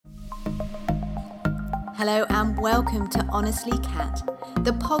Hello and welcome to Honestly Cat,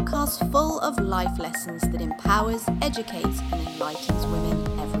 the podcast full of life lessons that empowers, educates and enlightens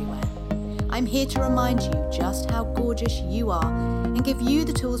women everywhere. I'm here to remind you just how gorgeous you are and give you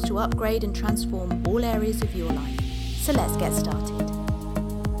the tools to upgrade and transform all areas of your life. So let's get started.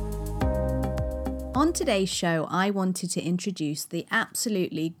 On today's show, I wanted to introduce the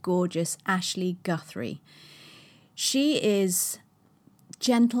absolutely gorgeous Ashley Guthrie. She is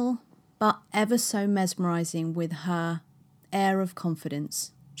gentle, but ever so mesmerising with her air of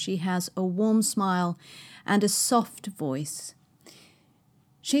confidence. She has a warm smile and a soft voice.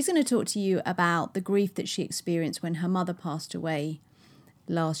 She's going to talk to you about the grief that she experienced when her mother passed away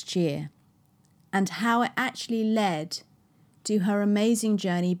last year and how it actually led to her amazing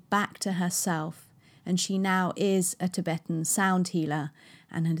journey back to herself. And she now is a Tibetan sound healer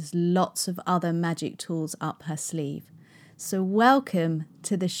and has lots of other magic tools up her sleeve. So welcome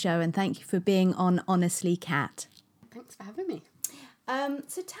to the show and thank you for being on Honestly Cat. Thanks for having me.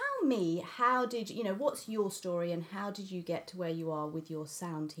 So tell me, what's your story and how did you get to where you are with your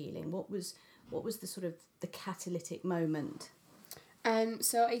sound healing? What was the sort of the catalytic moment?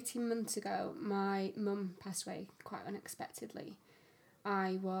 So 18 months ago, my mum passed away quite unexpectedly.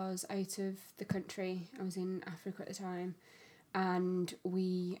 I was out of the country. I was in Africa at the time, and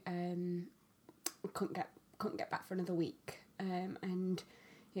we couldn't get back for another week. And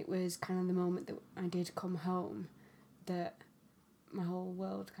it was kind of the moment that I did come home that my whole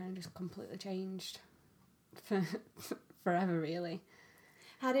world kind of just completely changed for forever, really.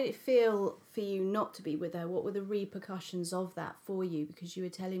 How did it feel for you not to be with her? What were the repercussions of that for you? Because you were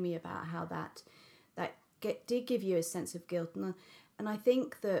telling me about how that did give you a sense of guilt. And I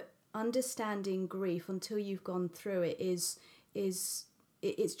think that understanding grief until you've gone through it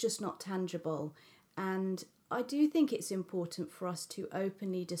it's just not tangible. And I do think it's important for us to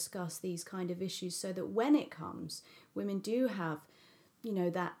openly discuss these kind of issues so that when it comes, women do have,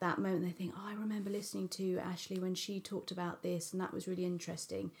 that moment they think, I remember listening to Ashley when she talked about this and that was really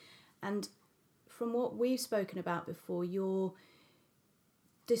interesting. And from what we've spoken about before,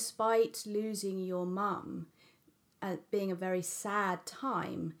 despite losing your mum, being a very sad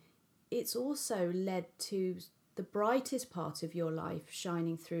time, it's also led to the brightest part of your life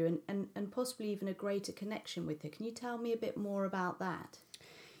shining through and possibly even a greater connection with her. Can you tell me a bit more about that?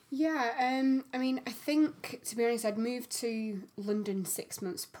 Yeah, I think, to be honest, I'd moved to London 6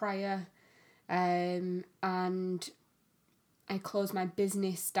 months prior, and I closed my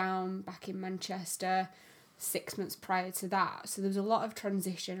business down back in Manchester 6 months prior to that. So there was a lot of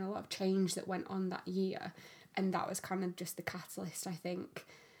transition, a lot of change that went on that year, and that was kind of just the catalyst, I think.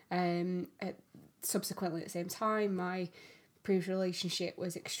 Subsequently, at the same time, my previous relationship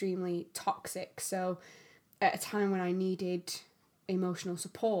was extremely toxic. So at a time when I needed emotional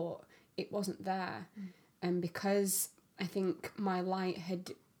support, it wasn't there. And because I think my light had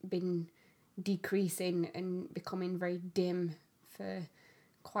been decreasing and becoming very dim for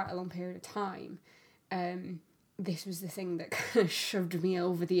quite a long period of time, this was the thing that kind of shoved me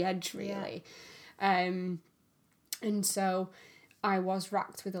over the edge, really. Yeah. And so I was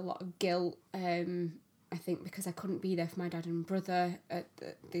racked with a lot of guilt, I think because I couldn't be there for my dad and brother at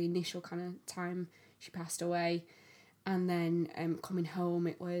the initial kind of time she passed away. And then coming home,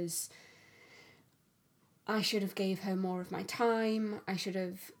 it was, I should have gave her more of my time. I should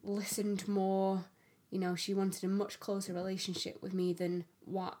have listened more. She wanted a much closer relationship with me than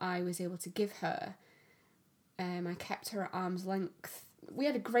what I was able to give her. I kept her at arm's length. We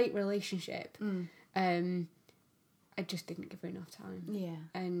had a great relationship. I just didn't give her enough time. Yeah.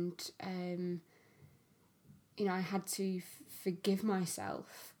 And, I had to forgive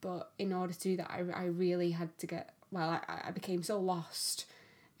myself. But in order to do that, I really had to I became so lost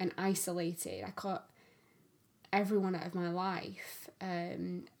and isolated. I cut everyone out of my life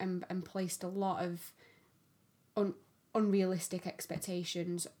and placed a lot of unrealistic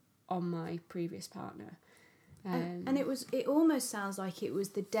expectations on my previous partner. And it almost sounds like it was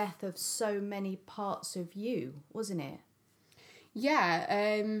the death of so many parts of you, wasn't it?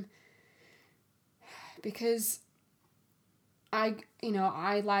 Yeah, because I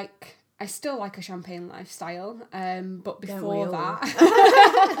still like a champagne lifestyle, but before that,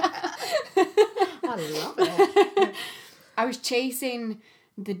 I love it. I was chasing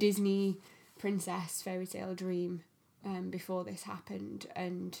the Disney princess fairy tale dream before this happened,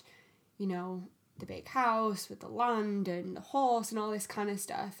 and the big house with the land and the horse and all this kind of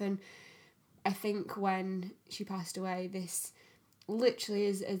stuff. And I think when she passed away, this literally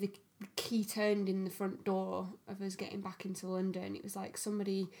as the key turned in the front door of us getting back into London, it was like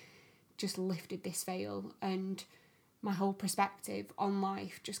somebody just lifted this veil and my whole perspective on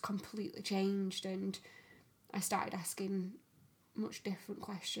life just completely changed. And I started asking much different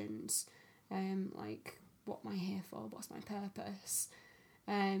questions, like, what am I here for? What's my purpose?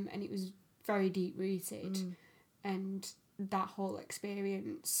 And it was very deep rooted. And that whole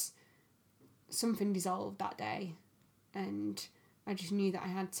experience, something dissolved that day, and I just knew that I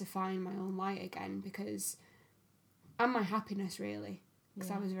had to find my own light again, and my happiness, really, because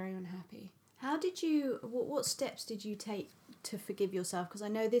I was very unhappy. How did you, what steps did you take to forgive yourself? Because I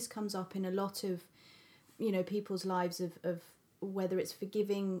know this comes up in a lot of, people's lives of whether it's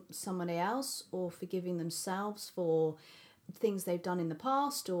forgiving someone else or forgiving themselves for things they've done in the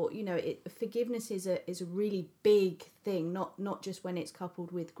past, or forgiveness is a really big thing, not just when it's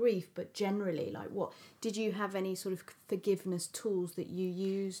coupled with grief, but generally. Like, what did you have any sort of forgiveness tools that you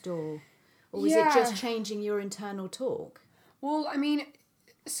used, or was it just changing your internal talk? Well, I mean,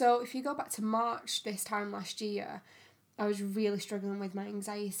 so if you go back to March this time last year, I was really struggling with my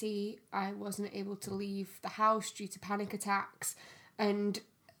anxiety. I wasn't able to leave the house due to panic attacks, and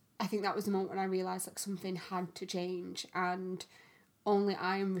I think that was the moment when I realised like something had to change, and only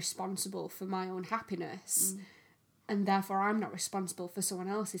I am responsible for my own happiness, and therefore I'm not responsible for someone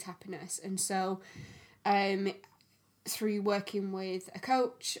else's happiness. And so through working with a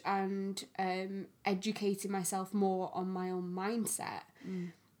coach and educating myself more on my own mindset,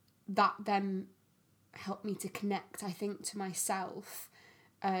 that then helped me to connect, I think, to myself,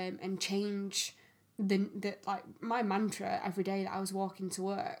 and change the like my mantra every day that I was walking to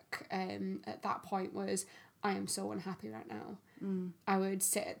work at that point was, I am so unhappy right now. I would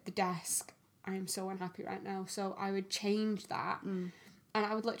sit at the desk, I am so unhappy right now. So I would change that, and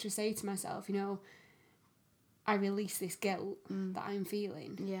I would literally say to myself, I release this guilt that I'm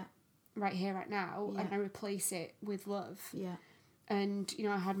feeling right here, right now, and I replace it with love. And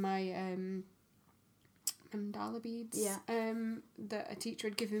I had my mandala beads that a teacher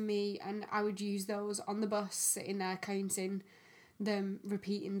had given me, and I would use those on the bus, sitting there counting them,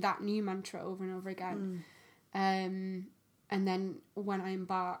 repeating that new mantra over and over again. And then when I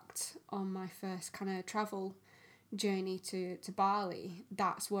embarked on my first kind of travel journey to Bali,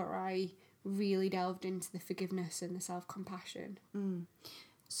 that's where I really delved into the forgiveness and the self-compassion.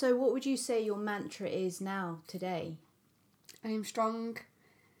 So what would you say your mantra is now, today? I am strong,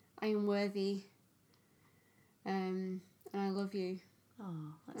 I am worthy, and I love you.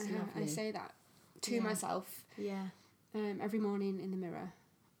 Oh, that's lovely. I say that to myself. Every morning in the mirror.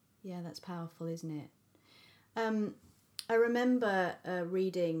 Yeah, that's powerful, isn't it? I remember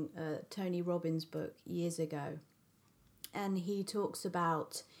reading Tony Robbins' book years ago, and he talks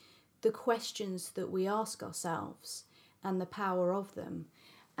about the questions that we ask ourselves and the power of them.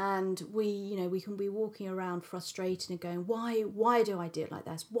 And we can be walking around frustrated and going, why do I do it like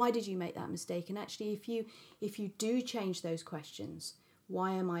this? Why did you make that mistake? And actually, if you do change those questions,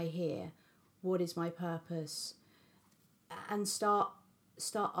 why am I here? What is my purpose? And start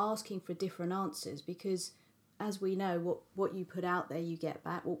asking for different answers, because as we know, what you put out there, you get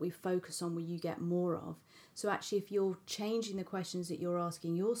back. What we focus on, you get more of. So actually, if you're changing the questions that you're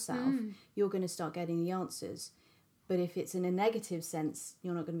asking yourself, you're going to start getting the answers. But if it's in a negative sense,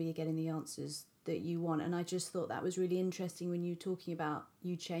 you're not going to be getting the answers that you want. And I just thought that was really interesting when you were talking about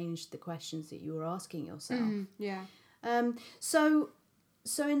you changed the questions that you were asking yourself. So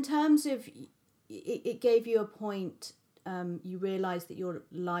in terms of, it gave you a point, you realised that your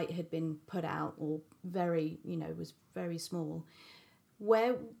light had been put out, or very, was very small.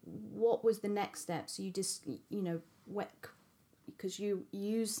 What was the next step? So you just, because you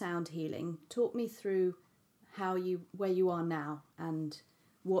use sound healing, talk me through where you are now and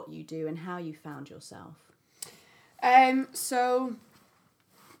what you do and how you found yourself. So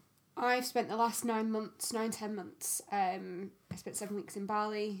I've spent the last 10 months, I spent 7 weeks in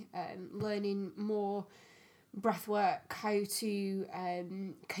Bali, learning more breath work, how to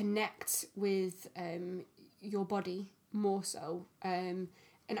connect with your body more so, and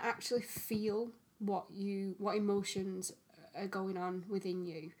actually feel what emotions are going on within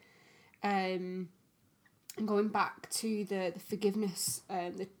you. And going back to the forgiveness,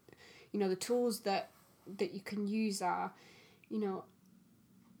 the tools that you can use are,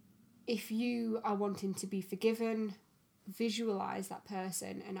 if you are wanting to be forgiven, visualize that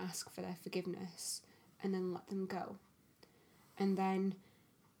person and ask for their forgiveness, and then let them go. And then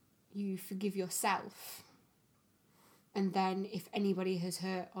you forgive yourself. And then if anybody has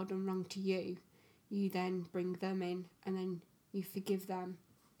hurt or done wrong to you, you then bring them in, and then you forgive them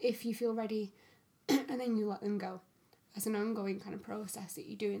if you feel ready, and then you let them go. As an ongoing kind of process that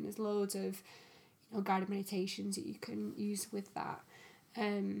you're doing. There's loads of guided meditations that you can use with that.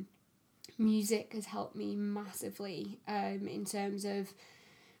 Music has helped me massively in terms of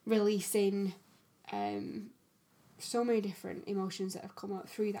releasing so many different emotions that have come up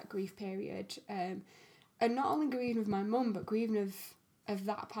through that grief period, and not only grieving of my mum, but grieving of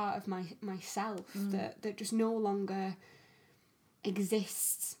that part of myself that just no longer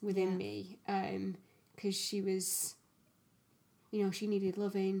exists within me, because she was, you know, she needed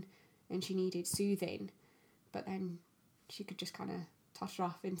loving and she needed soothing, but then she could just kind of totter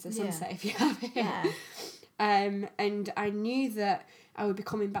off into the sunset if you have it. Yeah. And I knew that I would be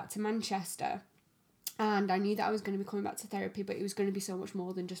coming back to Manchester, and I knew that I was going to be coming back to therapy, but it was going to be so much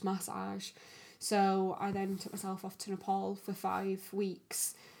more than just massage. So I then took myself off to Nepal for 5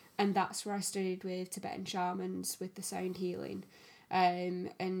 weeks, and that's where I studied with Tibetan shamans with the sound healing. And,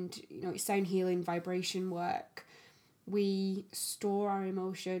 you know, it's sound healing, vibration work. We store our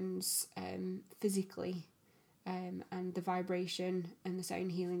emotions physically, and the vibration and the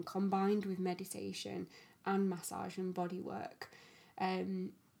sound healing combined with meditation and massage and body work.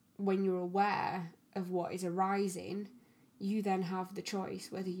 When you're aware of what is arising, you then have the choice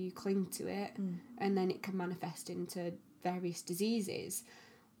whether you cling to it, and then it can manifest into various diseases,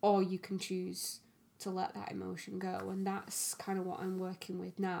 or you can choose to let that emotion go. And that's kind of what I'm working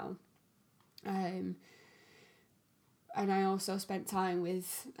with now. And I also spent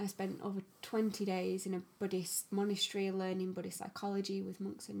over 20 days in a Buddhist monastery learning Buddhist psychology with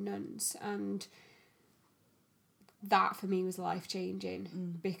monks and nuns, and that for me was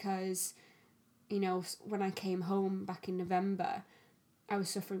life-changing, because, you know, when I came home back in November, I was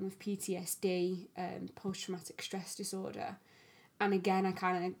suffering with PTSD, post-traumatic stress disorder, and again I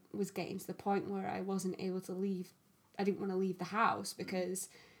kind of was getting to the point where I wasn't able to leave. I didn't want to leave the house because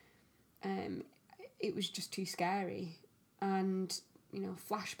it was just too scary. And, you know,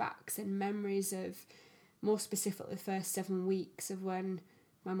 flashbacks and memories of, more specifically, the first 7 weeks of when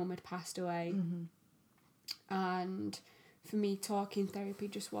my mum had passed away. And for me, talking therapy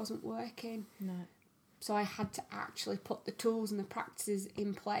just wasn't working. No. So I had to actually put the tools and the practices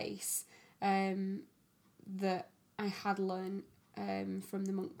in place that I had learned from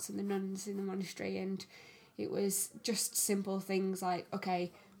the monks and the nuns in the monastery. And it was just simple things like,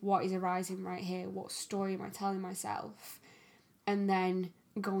 okay, what is arising right here? What story am I telling myself? And then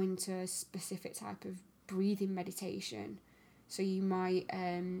go into a specific type of breathing meditation. So you might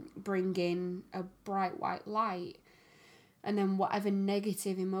bring in a bright white light, and then whatever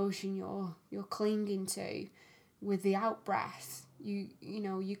negative emotion you're clinging to, with the out breath, you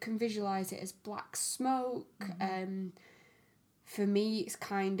know you can visualize it as black smoke. For me, it's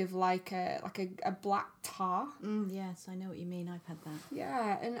kind of like a black tar. Yes, I know what you mean. I've had that.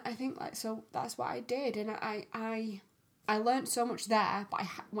 Yeah, and I think so that's what I did, and I learned so much there, but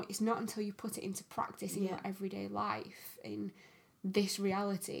it's not until you put it into practice in your everyday life, in this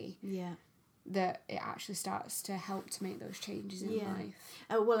reality, that it actually starts to help to make those changes in life.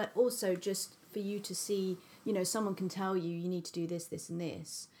 Well, also just for you to see, you know, someone can tell you need to do this, this and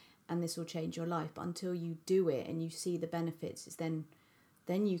this, and this will change your life, but until you do it and you see the benefits, it's then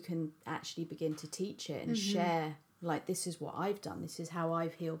you can actually begin to teach it and share, like, this is what I've done, this is how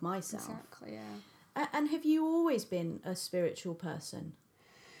I've healed myself. Exactly, yeah. And have you always been a spiritual person?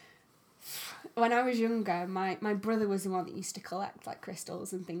 When I was younger, my brother was the one that used to collect like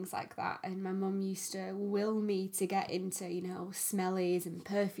crystals and things like that, and my mum used to will me to get into, you know, smellies and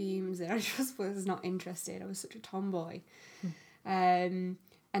perfumes, and I just was not interested. I was such a tomboy.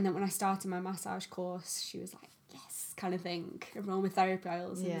 And then when I started my massage course, she was like, yes, kind of thing, aromatherapy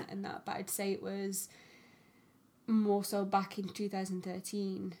oils and that. But I'd say it was more so back in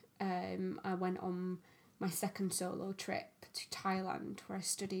 2013. I went on my second solo trip to Thailand, where I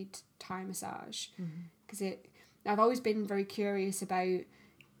studied Thai massage, because I've always been very curious about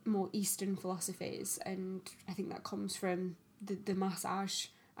more Eastern philosophies, and I think that comes from the massage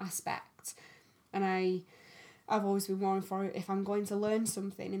aspect. And I've always been wanting for, if I'm going to learn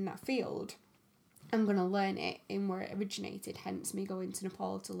something in that field, I'm going to learn it in where it originated, hence me going to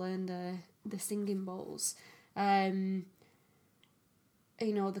Nepal to learn the singing bowls.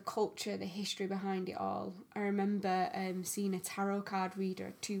 You know, the culture, the history behind it all. I remember seeing a tarot card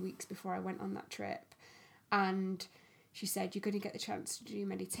reader 2 weeks before I went on that trip, and she said, you're going to get the chance to do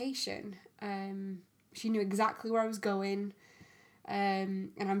meditation. She knew exactly where I was going,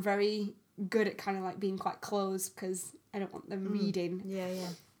 and I'm very good at kind of like being quite closed because I don't want them reading.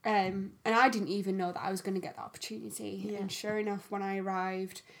 And I didn't even know that I was going to get that opportunity. And sure enough, when I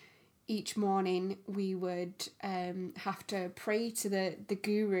arrived, each morning we would have to pray to the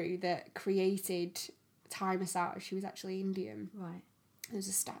guru that created Thai massage. He was actually Indian. Right. There's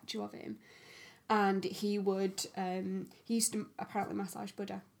a statue of him. And he used to apparently massage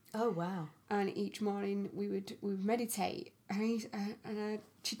Buddha. Oh, wow. And each morning we would meditate.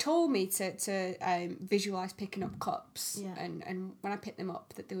 She told me to visualise picking up cups. Yeah. And when I picked them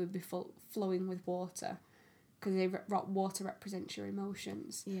up, that they would be flowing with water, because water represents your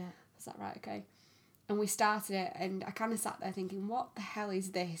emotions. Yeah. Is that right? Okay. And we started it, and I kind of sat there thinking, what the hell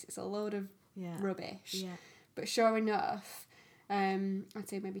is this? It's a load of rubbish. Yeah. But sure enough, I'd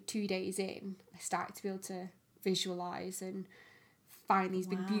say maybe 2 days in, I started to be able to visualise and find these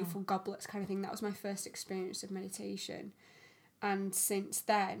big beautiful goblets kind of thing. That was my first experience of meditation. And since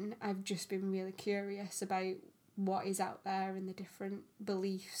then, I've just been really curious about what is out there and the different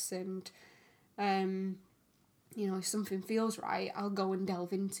beliefs, and if something feels right, I'll go and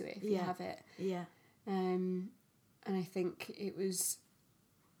delve into it if you have it. Yeah. And I think it was,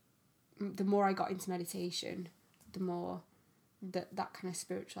 the more I got into meditation, the more that kind of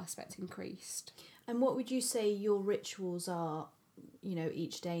spiritual aspect increased. And what would you say your rituals are,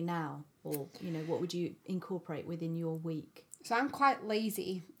 each day now? Or, what would you incorporate within your week? So I'm quite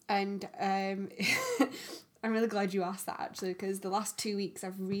lazy, and I'm really glad you asked that, actually, because the last 2 weeks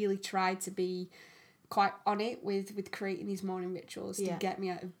I've really tried to be quite on it with creating these morning rituals to get me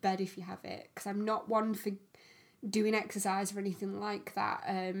out of bed if you have it, because I'm not one for doing exercise or anything like that.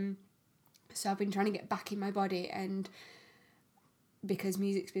 So I've been trying to get back in my body, and because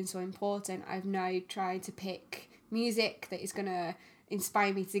music's been so important, I've now tried to pick music that is going to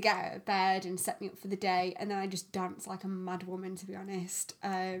inspire me to get out of bed and set me up for the day, and then I just dance like a mad woman, to be honest.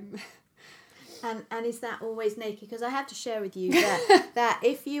 And is that always naked? Because I have to share with you that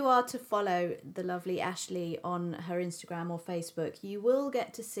if you are to follow the lovely Ashley on her Instagram or Facebook, you will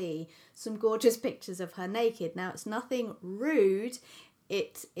get to see some gorgeous pictures of her naked. Now, it's nothing rude.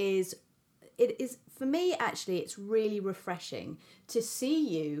 It is for me, actually, it's really refreshing to see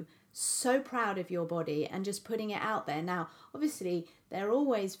you so proud of your body and just putting it out there. Now, obviously, they're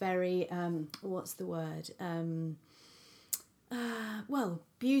always very, what's the word?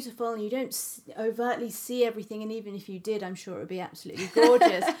 Beautiful, and you don't overtly see everything, and even if you did, I'm sure it would be absolutely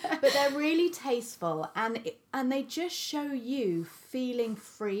gorgeous. But they're really tasteful, and they just show you feeling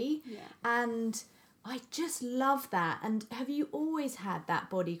free. Yeah. And I just love that. And have you always had that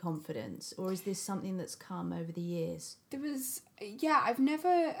body confidence, or is this something that's come over the years? I've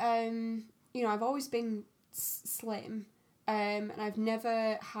never, I've always been slim, and I've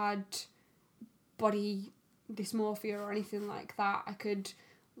never had body dysmorphia or anything like that. I could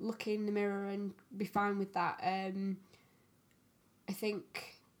look in the mirror and be fine with that. I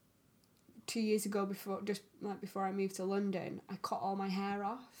think 2 years ago, before I moved to London, I cut all my hair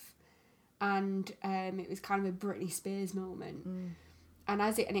off, and it was kind of a Britney Spears moment. And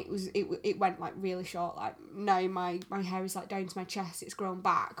it went like really short. Like now my hair is like down to my chest. It's grown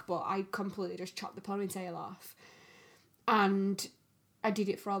back, but I completely just chopped the ponytail off, and I did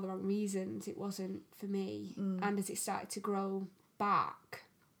it for all the wrong reasons. It wasn't for me. And as it started to grow back,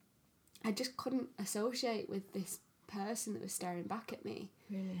 I just couldn't associate with this person that was staring back at me.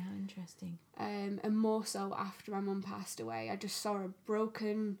 Really, how interesting. And more so after my mum passed away, I just saw a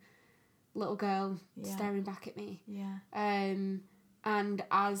broken little girl staring back at me. Yeah. And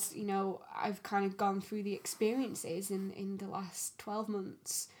as, I've kind of gone through the experiences in the last 12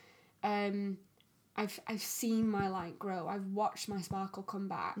 months, I've seen my light grow. I've watched my sparkle come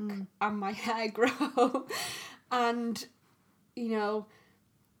back and my hair grow. And,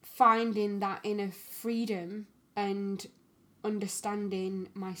 finding that inner freedom and understanding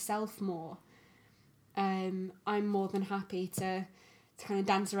myself more, I'm more than happy to kind of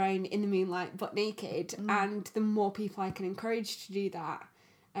dance around in the moonlight but naked. And the more people I can encourage to do that,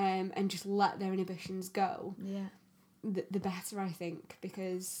 and just let their inhibitions go, the better, I think,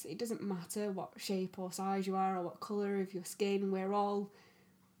 because it doesn't matter what shape or size you are or what colour of your skin, we're all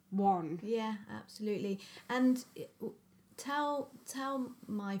one. Yeah, absolutely. And tell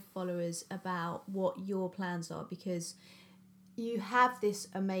my followers about what your plans are, because you have this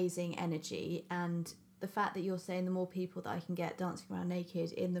amazing energy, and the fact that you're saying the more people that I can get dancing around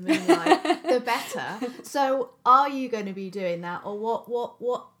naked in the moonlight, the better. So are you going to be doing that, or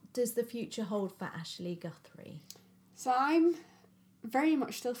what does the future hold for Ashley Guthrie? So I'm very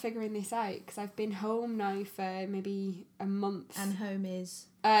much still figuring this out, because I've been home now for maybe a month. And home is?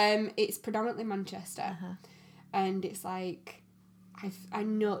 It's predominantly Manchester. And it's like, I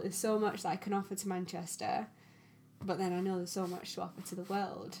know there's so much that I can offer to Manchester, but then I know there's so much to offer to the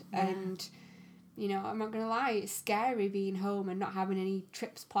world. And, I'm not going to lie, it's scary being home and not having any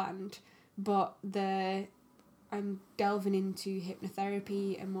trips planned, but I'm delving into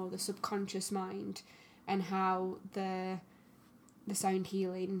hypnotherapy and more the subconscious mind, and how the sound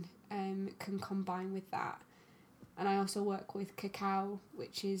healing can combine with that. And I also work with cacao,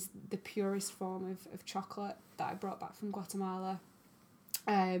 which is the purest form of chocolate that I brought back from Guatemala.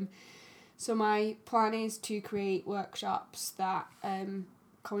 So my plan is to create workshops that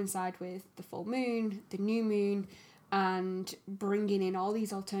coincide with the full moon, the new moon, and bringing in all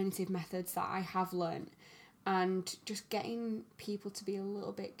these alternative methods that I have learnt, and just getting people to be a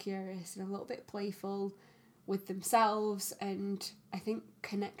little bit curious and a little bit playful with themselves. And I think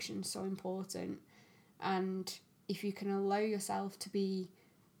connection's so important, and if you can allow yourself to be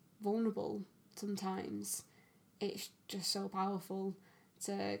vulnerable sometimes, it's just so powerful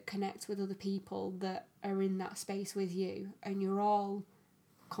to connect with other people that are in that space with you, and you're all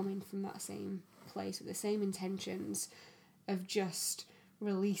coming from that same place with the same intentions of just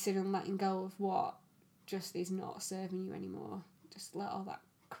releasing and letting go of what just is not serving you anymore. Just let all that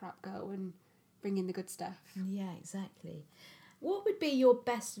crap go and bring in the good stuff. Yeah, exactly. What would be your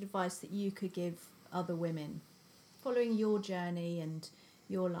best advice that you could give other women following your journey and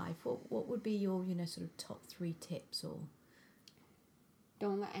your life? What would be your, sort of top 3 tips? Or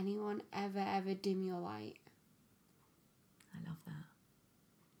don't let anyone ever dim your light. I love that.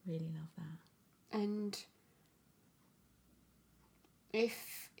 Really love that. And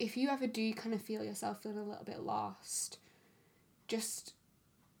if you ever do kind of feel yourself feeling a little bit lost, just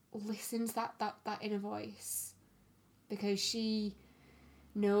listen to that inner voice, because she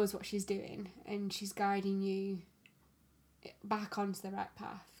knows what she's doing and she's guiding you back onto the right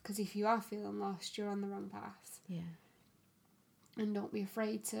path. Because if you are feeling lost, you're on the wrong path. Yeah. And don't be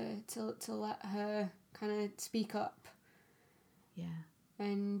afraid to let her kind of speak up. Yeah.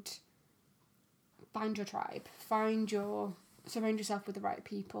 And find your tribe. Surround yourself with the right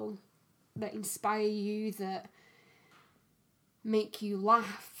people that inspire you, that make you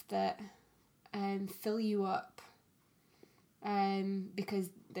laugh, that fill you up, because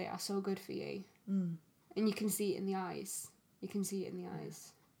they are so good for you. Mm. And you can see it in the eyes.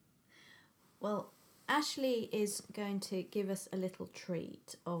 Well, Ashley is going to give us a little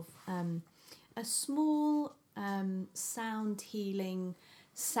treat of a small sound healing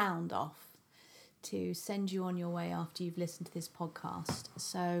sound off to send you on your way after you've listened to this podcast.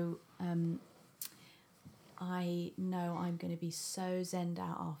 So I know I'm going to be so zenned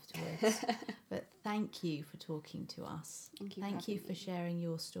out afterwards. But thank you for talking to us. Thank you for sharing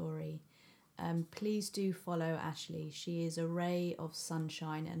your story. Please do follow Ashley. She is a ray of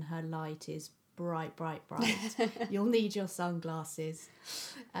sunshine and her light is bright. You'll need your sunglasses.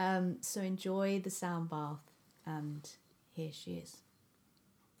 So enjoy the sound bath, and here she is.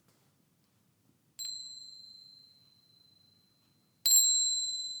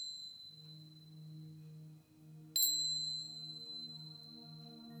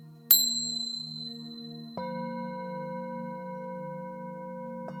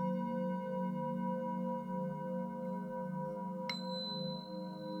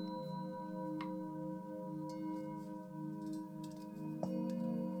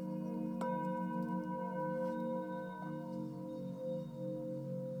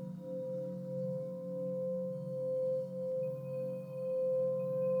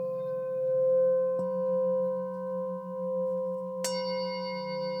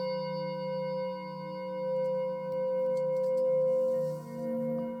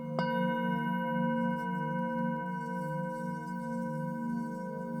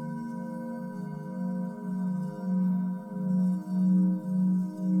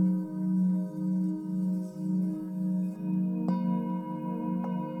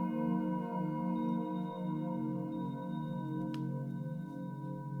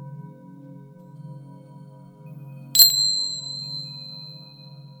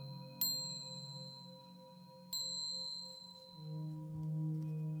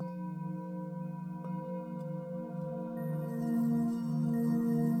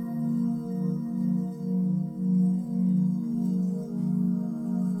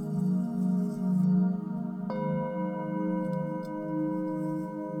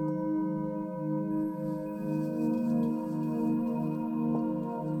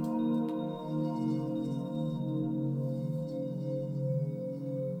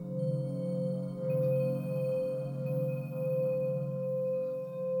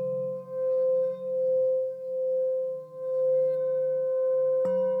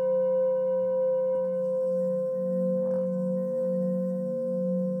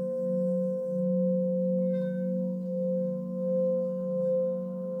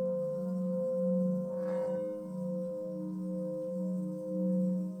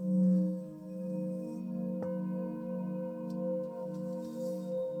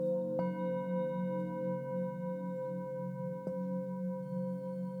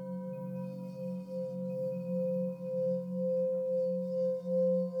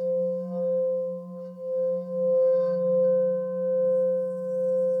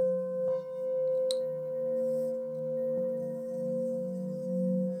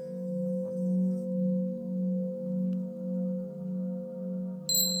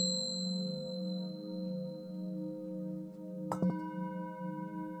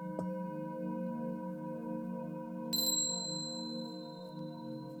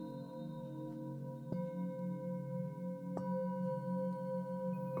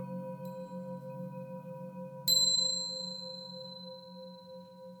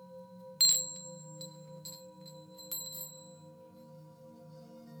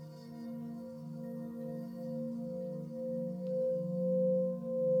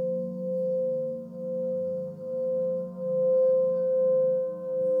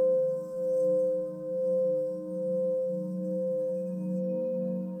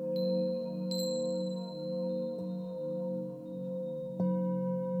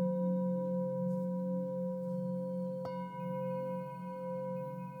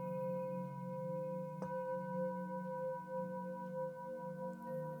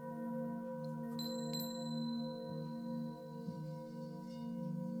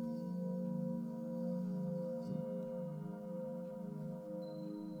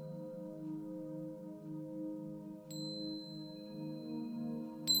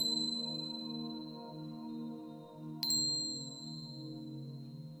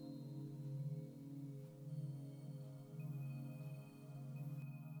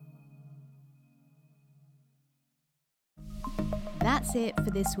 That's it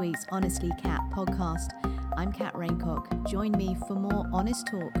for this week's Honestly Kat podcast. I'm Kat Raincock. Join me for more honest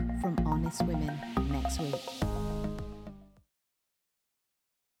talk from honest women next week.